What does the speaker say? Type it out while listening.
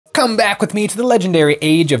Come back with me to the legendary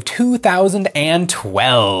age of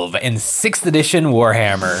 2012 in 6th edition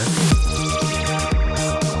Warhammer.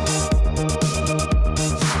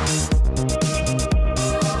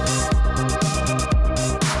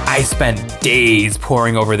 I spent days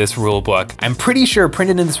poring over this rulebook. I'm pretty sure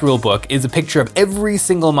printed in this rulebook is a picture of every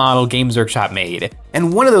single model Games Workshop made.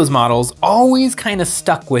 And one of those models always kind of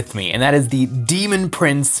stuck with me, and that is the Daemon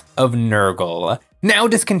Prince of Nurgle. Now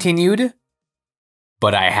discontinued,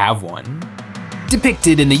 but I have one.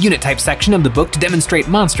 Depicted in the unit type section of the book to demonstrate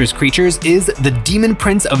monstrous creatures is the Daemon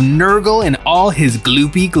Prince of Nurgle in all his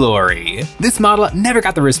gloopy glory. This model never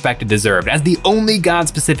got the respect it deserved as the only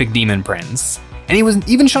god-specific Daemon Prince. And he was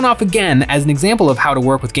even shown off again as an example of how to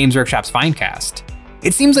work with Games Workshop's Finecast.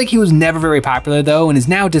 It seems like he was never very popular though and is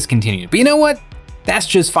now discontinued, but you know what? That's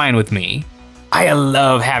just fine with me. I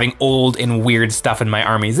love having old and weird stuff in my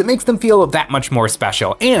armies. It makes them feel that much more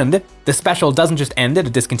special. And the special doesn't just end at a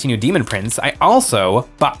discontinued Daemon Prince. I also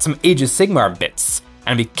bought some Age of Sigmar bits.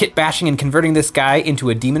 I'm gonna be kitbashing and converting this guy into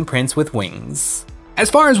a Daemon Prince with wings. As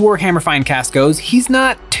far as Warhammer Finecast goes, he's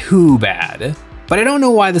not too bad. But I don't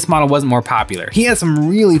know why this model wasn't more popular. He has some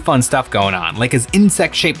really fun stuff going on, like his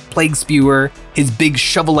insect-shaped plague spewer, his big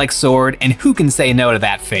shovel-like sword, and who can say no to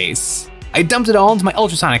that face? I dumped it all into my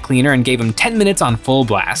ultrasonic cleaner and gave him 10 minutes on full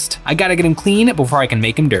blast. I gotta get him clean before I can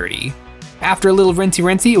make him dirty. After a little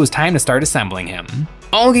rinsey-rinsey, it was time to start assembling him.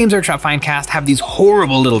 All Games Workshop Finecast have these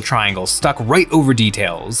horrible little triangles stuck right over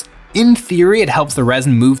details. In theory, it helps the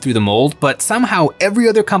resin move through the mold, but somehow every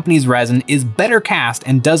other company's resin is better cast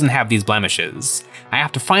and doesn't have these blemishes. I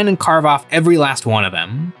have to find and carve off every last one of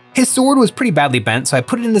them. His sword was pretty badly bent, so I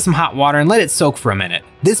put it into some hot water and let it soak for a minute.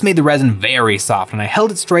 This made the resin very soft, and I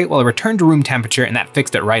held it straight while I returned to room temperature, and that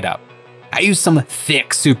fixed it right up. I used some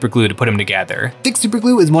thick super glue to put them together. Thick super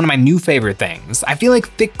glue is one of my new favorite things. I feel like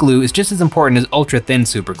thick glue is just as important as ultra thin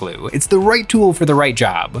super glue. It's the right tool for the right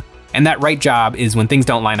job. And that right job is when things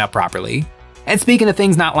don't line up properly. And speaking of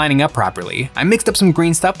things not lining up properly, I mixed up some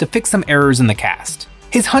green stuff to fix some errors in the cast.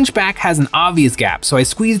 His hunchback has an obvious gap, so I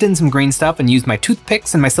squeezed in some green stuff and used my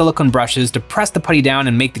toothpicks and my silicone brushes to press the putty down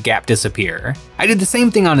and make the gap disappear. I did the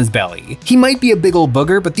same thing on his belly. He might be a big old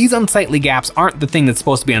booger, but these unsightly gaps aren't the thing that's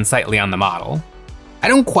supposed to be unsightly on the model. I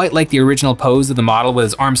don't quite like the original pose of the model with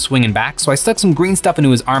his arms swinging back, so I stuck some green stuff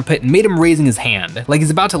into his armpit and made him raising his hand, like he's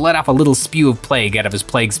about to let off a little spew of plague out of his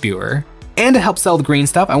plague spewer. And to help sell the green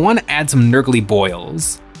stuff, I want to add some Nurgly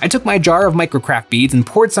boils. I took my jar of microcraft beads and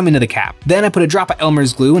poured some into the cap. Then I put a drop of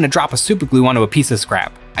Elmer's glue and a drop of super glue onto a piece of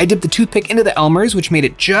scrap. I dipped the toothpick into the Elmer's, which made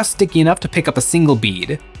it just sticky enough to pick up a single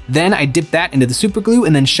bead. Then I dipped that into the super glue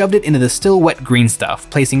and then shoved it into the still wet green stuff,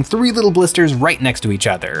 placing 3 little blisters right next to each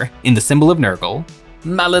other, in the symbol of Nurgle.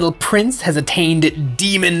 My little prince has attained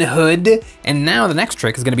demonhood, and now the next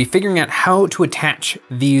trick is going to be figuring out how to attach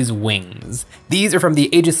these wings. These are from the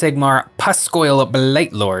Age of Sigmar Puscoil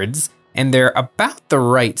Blight Lords, and they're about the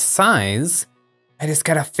right size. I just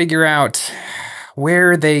gotta figure out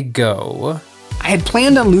where they go. I had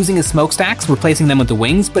planned on losing his smokestacks, replacing them with the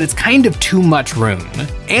wings, but it's kind of too much room.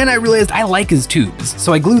 And I realized I like his tubes,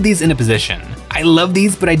 so I glued these into position. I love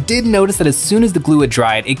these, but I did notice that as soon as the glue had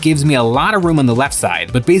dried, it gives me a lot of room on the left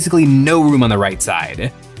side, but basically no room on the right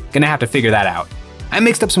side. Gonna have to figure that out. I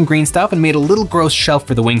mixed up some green stuff and made a little gross shelf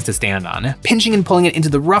for the wings to stand on, pinching and pulling it into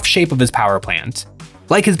the rough shape of his power plant.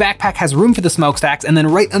 Like his backpack has room for the smokestacks, and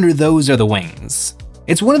then right under those are the wings.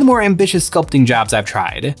 It's one of the more ambitious sculpting jobs I've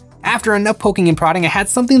tried. After enough poking and prodding, I had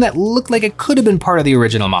something that looked like it could have been part of the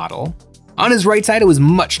original model. On his right side, it was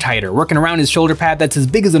much tighter, working around his shoulder pad that's as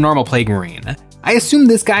big as a normal Plague Marine. I assume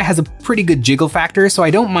this guy has a pretty good jiggle factor, so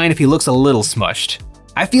I don't mind if he looks a little smushed.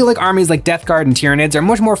 I feel like armies like Death Guard and Tyranids are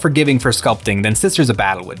much more forgiving for sculpting than Sisters of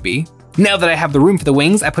Battle would be. Now that I have the room for the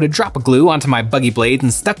wings, I put a drop of glue onto my buggy blades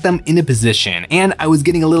and stuck them into position, and I was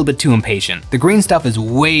getting a little bit too impatient. The green stuff is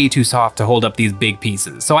way too soft to hold up these big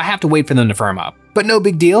pieces, so I have to wait for them to firm up. But no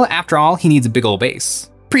big deal, after all, he needs a big ol' base.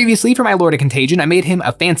 Previously, for my Lord of Contagion, I made him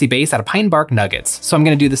a fancy base out of pine bark nuggets, so I'm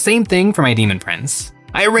gonna do the same thing for my Daemon Prince.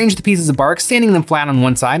 I arranged the pieces of bark, sanding them flat on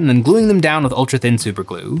one side and then gluing them down with ultra thin super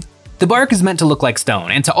glue. The bark is meant to look like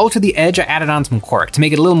stone, and to alter the edge, I added on some cork to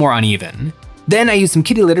make it a little more uneven. Then I used some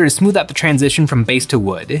kitty litter to smooth out the transition from base to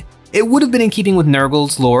wood. It would have been in keeping with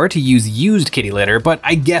Nurgle's lore to use used kitty litter, but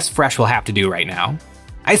I guess fresh will have to do right now.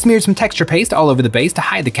 I smeared some texture paste all over the base to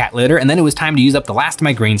hide the cat litter, and then it was time to use up the last of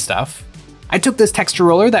my green stuff. I took this texture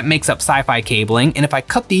roller that makes up sci-fi cabling, and if I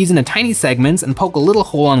cut these into tiny segments and poke a little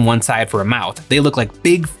hole on one side for a mouth, they look like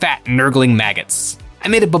big, fat, nurgling maggots. I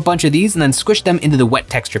made up a bunch of these and then squished them into the wet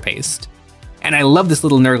texture paste. And I love this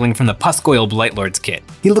little nurgling from the Puscoil Blight Lords kit.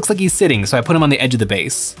 He looks like he's sitting, so I put him on the edge of the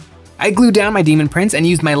base. I glued down my Daemon Prince and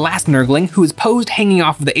used my last Nurgling, who is posed hanging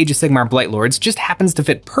off of the Age of Sigmar Blightlords, just happens to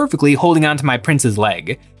fit perfectly holding onto my prince's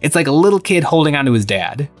leg. It's like a little kid holding onto his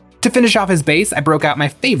dad. To finish off his base, I broke out my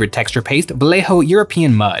favorite texture paste, Vallejo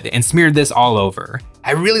European Mud, and smeared this all over.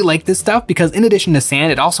 I really like this stuff because in addition to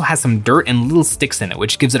sand, it also has some dirt and little sticks in it,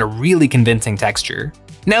 which gives it a really convincing texture.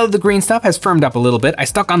 Now that the green stuff has firmed up a little bit, I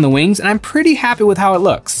stuck on the wings and I'm pretty happy with how it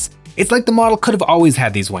looks. It's like the model could have always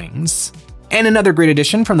had these wings. And another great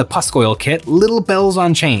addition from the Puscoil kit, little bells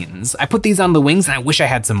on chains. I put these on the wings and I wish I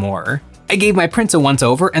had some more. I gave my prince a once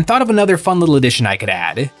over and thought of another fun little addition I could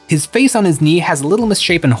add. His face on his knee has a little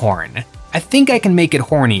misshapen horn. I think I can make it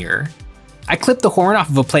hornier. I clipped the horn off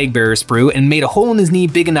of a Plague Bearer sprue and made a hole in his knee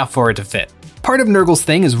big enough for it to fit. Part of Nurgle's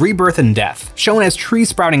thing is rebirth and death, shown as trees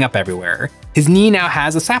sprouting up everywhere. His knee now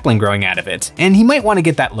has a sapling growing out of it, and he might want to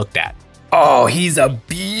get that looked at. Oh, he's a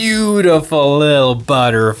beautiful little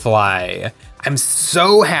butterfly. I'm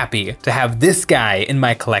so happy to have this guy in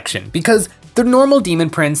my collection because the normal Daemon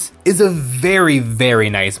Prince is a very, very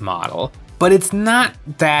nice model, but it's not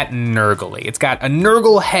that Nurgle-y. It's got a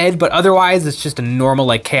Nurgle head, but otherwise it's just a normal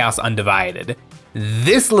like Chaos Undivided.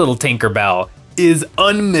 This little Tinkerbell is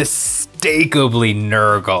unmistakably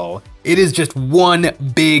Nurgle. It is just one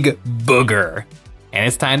big booger, and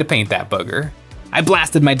it's time to paint that booger. I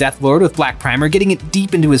blasted my Death Lord with black primer, getting it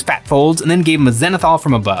deep into his fat folds, and then gave him a zenithal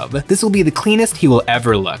from above. This will be the cleanest he will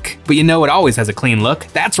ever look. But you know it always has a clean look.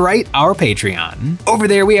 That's right, our Patreon. Over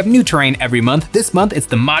there we have new terrain every month. This month it's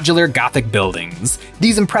the modular Gothic buildings.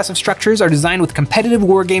 These impressive structures are designed with competitive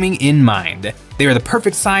wargaming in mind. They are the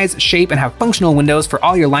perfect size, shape, and have functional windows for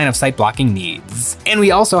all your line of sight blocking needs. And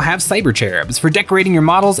we also have Cyber Cherubs for decorating your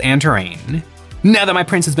models and terrain. Now that my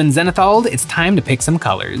prince has been zenithaled, it's time to pick some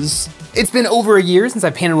colors. It's been over a year since I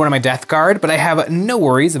painted one of my Death Guard, but I have no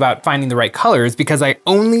worries about finding the right colors because I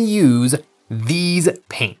only use these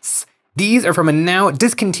paints. These are from a now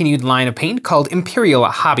discontinued line of paint called Imperial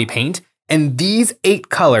Hobby Paint, and these 8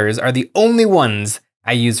 colors are the only ones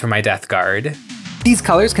I use for my Death Guard. These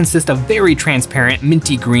colors consist of very transparent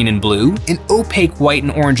minty green and blue, an opaque white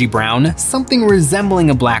and orangey brown, something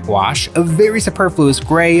resembling a black wash, a very superfluous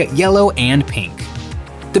gray, yellow, and pink.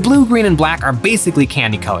 The blue, green, and black are basically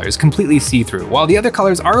candy colors, completely see-through, while the other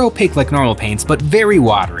colors are opaque like normal paints, but very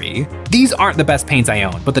watery. These aren't the best paints I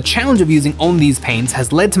own, but the challenge of using only these paints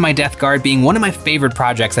has led to my Death Guard being one of my favorite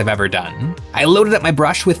projects I've ever done. I loaded up my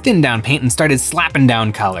brush with thin down paint and started slapping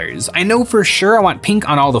down colors. I know for sure I want pink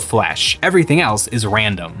on all the flesh, everything else is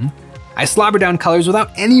random. I slobber down colors without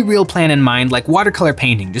any real plan in mind, like watercolor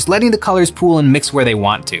painting, just letting the colors pool and mix where they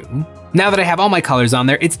want to. Now that I have all my colors on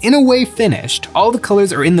there, it's in a way finished. All the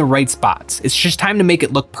colors are in the right spots. It's just time to make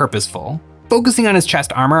it look purposeful. Focusing on his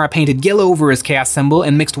chest armor, I painted yellow over his chaos symbol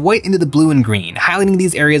and mixed white into the blue and green, highlighting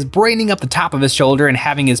these areas, brightening up the top of his shoulder and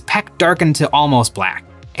having his pec darkened to almost black,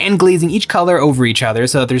 and glazing each color over each other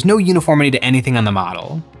so that there's no uniformity to anything on the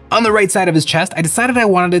model. On the right side of his chest, I decided I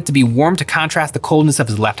wanted it to be warm to contrast the coldness of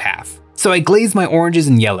his left half. So I glazed my oranges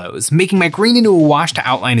and yellows, making my green into a wash to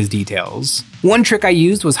outline his details. One trick I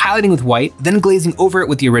used was highlighting with white, then glazing over it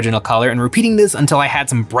with the original color and repeating this until I had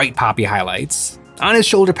some bright poppy highlights. On his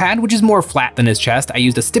shoulder pad, which is more flat than his chest, I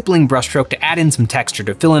used a stippling brushstroke to add in some texture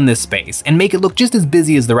to fill in this space and make it look just as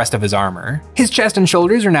busy as the rest of his armor. His chest and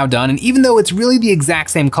shoulders are now done, and even though it's really the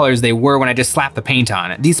exact same colors they were when I just slapped the paint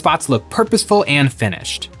on, these spots look purposeful and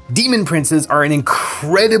finished. Daemon Princes are an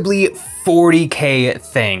incredibly 40k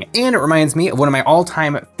thing, and it reminds me of one of my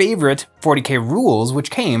all-time favorite 40k rules,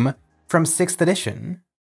 which came from 6th edition.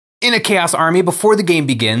 In a Chaos army, before the game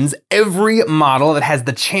begins, every model that has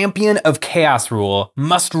the Champion of Chaos rule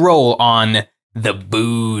must roll on the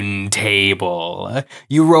boon table.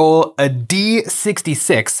 You roll a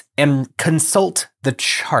d66 and consult the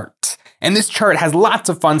chart. And this chart has lots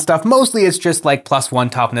of fun stuff. Mostly it's just like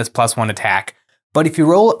 +1 toughness, +1 attack. But if you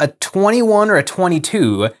roll a 21 or a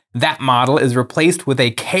 22, that model is replaced with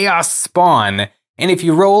a Chaos spawn. And if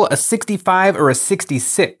you roll a 65 or a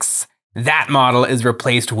 66, that model is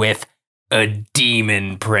replaced with a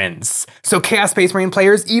Daemon Prince. So Chaos Space Marine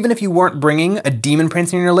players, even if you weren't bringing a Daemon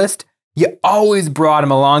Prince in your list, you always brought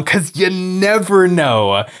him along because you never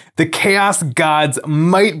know. The Chaos gods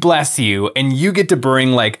might bless you and you get to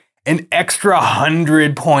bring like an extra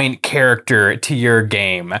 100-point character to your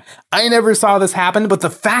game. I never saw this happen, but the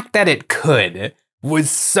fact that it could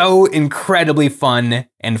was so incredibly fun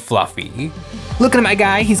and fluffy. Looking at my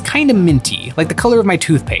guy, he's kinda minty, like the color of my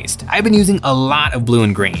toothpaste. I've been using a lot of blue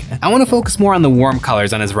and green. I wanna focus more on the warm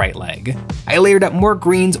colors on his right leg. I layered up more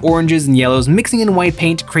greens, oranges, and yellows, mixing in white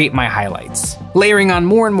paint to create my highlights. Layering on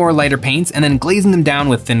more and more lighter paints, and then glazing them down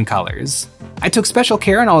with thin colors. I took special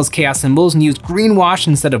care on all his chaos symbols and used green wash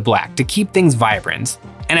instead of black to keep things vibrant.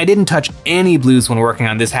 And I didn't touch any blues when working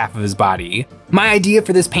on this half of his body. My idea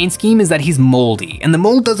for this paint scheme is that he's moldy, and the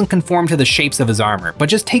mold doesn't conform to the shapes of his armor, but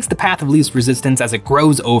just takes the path of least resistance as it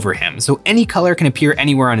grows over him, so any color can appear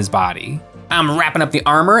anywhere on his body. I'm wrapping up the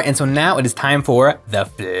armor, and so now it is time for the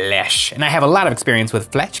flesh. And I have a lot of experience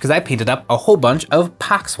with flesh because I painted up a whole bunch of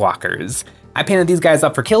poxwalkers. I painted these guys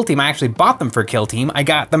up for Kill Team. I actually bought them for Kill Team. I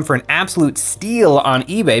got them for an absolute steal on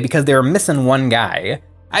eBay because they were missing one guy.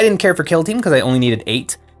 I didn't care for Kill Team because I only needed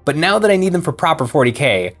 8, but now that I need them for proper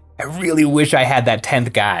 40k, I really wish I had that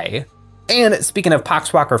 10th guy. And speaking of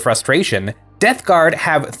Poxwalker frustration, Death Guard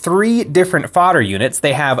have 3 different fodder units.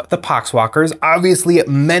 They have the Poxwalkers, obviously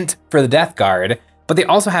meant for the Death Guard, but they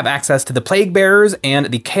also have access to the Plague Bearers and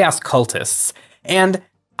the Chaos Cultists. And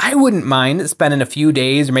I wouldn't mind spending a few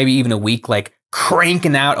days or maybe even a week like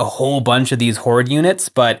cranking out a whole bunch of these Horde units,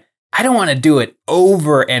 but I don't want to do it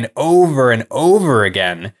over and over and over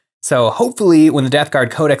again. So hopefully when the Death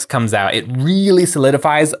Guard Codex comes out, it really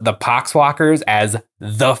solidifies the Poxwalkers as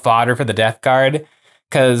the fodder for the Death Guard,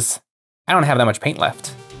 because I don't have that much paint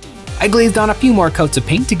left. I glazed on a few more coats of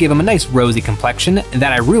paint to give him a nice rosy complexion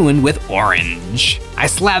that I ruined with orange. I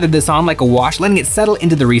slathered this on like a wash, letting it settle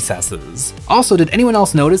into the recesses. Also, did anyone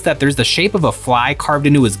else notice that there's the shape of a fly carved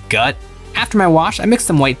into his gut? After my wash, I mixed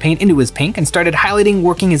some white paint into his pink and started highlighting,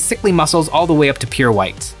 working his sickly muscles all the way up to pure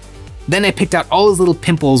white. Then I picked out all his little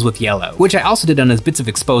pimples with yellow, which I also did on his bits of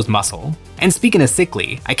exposed muscle. And speaking of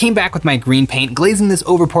sickly, I came back with my green paint, glazing this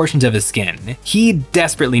over portions of his skin. He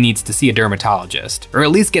desperately needs to see a dermatologist, or at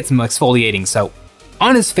least get some exfoliating soap.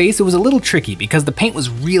 On his face, it was a little tricky because the paint was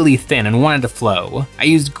really thin and wanted to flow. I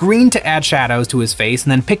used green to add shadows to his face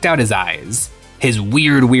and then picked out his eyes. His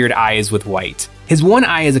weird eyes with white. His one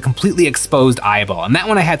eye is a completely exposed eyeball, and that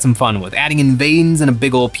one I had some fun with, adding in veins and a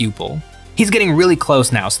big old pupil. He's getting really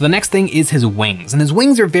close now, so the next thing is his wings, and his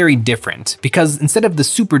wings are very different because instead of the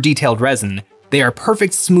super detailed resin, they are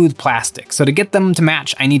perfect smooth plastic, so to get them to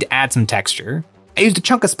match, I need to add some texture. I used a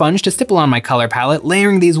chunk of sponge to stipple on my color palette,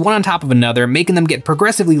 layering these one on top of another, making them get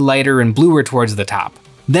progressively lighter and bluer towards the top.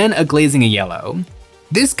 Then a glazing of yellow.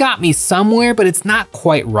 This got me somewhere, but it's not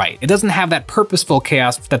quite right. It doesn't have that purposeful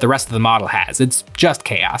chaos that the rest of the model has, it's just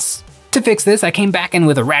chaos. To fix this, I came back in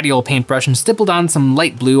with a radial paintbrush and stippled on some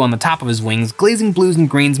light blue on the top of his wings, glazing blues and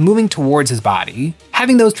greens moving towards his body.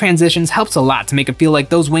 Having those transitions helps a lot to make it feel like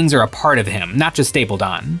those wings are a part of him, not just stapled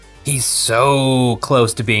on. He's so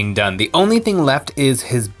close to being done. The only thing left is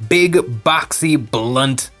his big, boxy,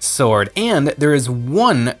 blunt sword, and there is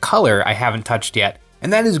one color I haven't touched yet,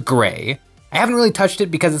 and that is gray. I haven't really touched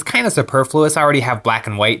it because it's kind of superfluous. I already have black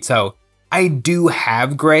and white, so I do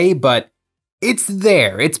have gray, but it's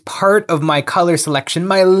there. It's part of my color selection,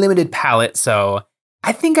 my limited palette, so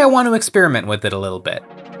I think I want to experiment with it a little bit.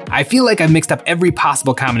 I feel like I've mixed up every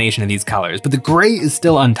possible combination of these colors, but the gray is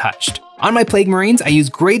still untouched. On my Plague Marines, I use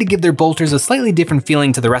gray to give their bolters a slightly different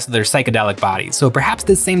feeling to the rest of their psychedelic bodies, so perhaps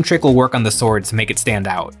this same trick will work on the swords to make it stand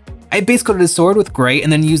out. I base coated his sword with gray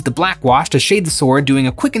and then used the black wash to shade the sword, doing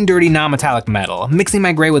a quick and dirty non-metallic metal, mixing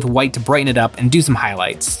my gray with white to brighten it up and do some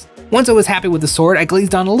highlights. Once I was happy with the sword, I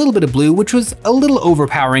glazed on a little bit of blue, which was a little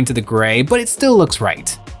overpowering to the gray, but it still looks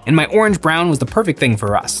right. And my orange-brown was the perfect thing for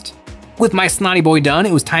rust. With my snotty boy done,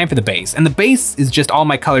 it was time for the base, and the base is just all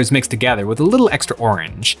my colors mixed together with a little extra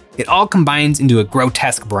orange. It all combines into a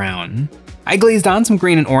grotesque brown. I glazed on some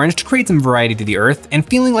green and orange to create some variety to the earth, and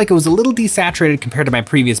feeling like it was a little desaturated compared to my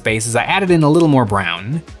previous bases, I added in a little more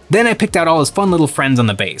brown. Then I picked out all his fun little friends on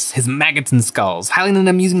the base, his maggots and skulls, highlighting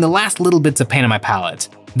them using the last little bits of paint on my palette.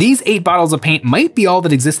 These 8 bottles of paint might be all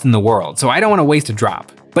that exists in the world, so I don't want to waste a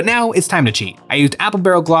drop. But now it's time to cheat. I used Apple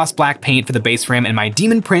Barrel Gloss Black paint for the base frame, and my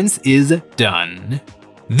Daemon Prince is done.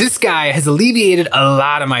 This guy has alleviated a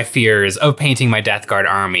lot of my fears of painting my Death Guard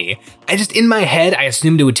army. In my head, I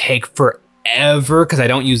assumed it would take forever because I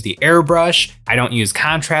don't use the airbrush, I don't use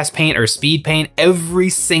contrast paint or speed paint. Every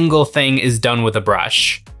single thing is done with a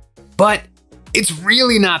brush. But it's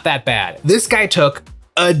really not that bad. This guy took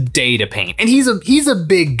a day to paint, and he's a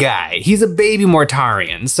big guy. He's a baby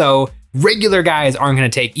Mortarian, so regular guys aren't gonna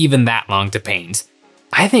take even that long to paint.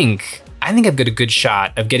 I think I've got a good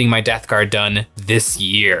shot of getting my Death Guard done this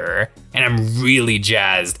year, and I'm really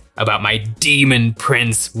jazzed about my Daemon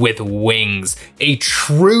Prince with wings, a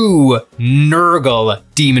true Nurgle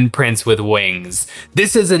Daemon Prince with wings.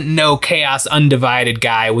 This isn't no Chaos Undivided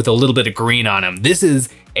guy with a little bit of green on him. This is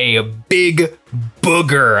a big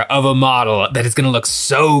booger of a model that is gonna look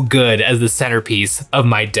so good as the centerpiece of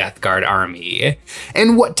my Death Guard army.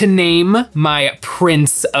 And what to name my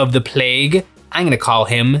Prince of the Plague? I'm gonna call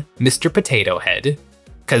him Mr. Potato Head,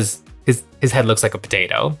 because His head looks like a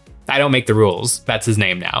potato. I don't make the rules. That's his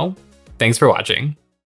name now. Thanks for watching.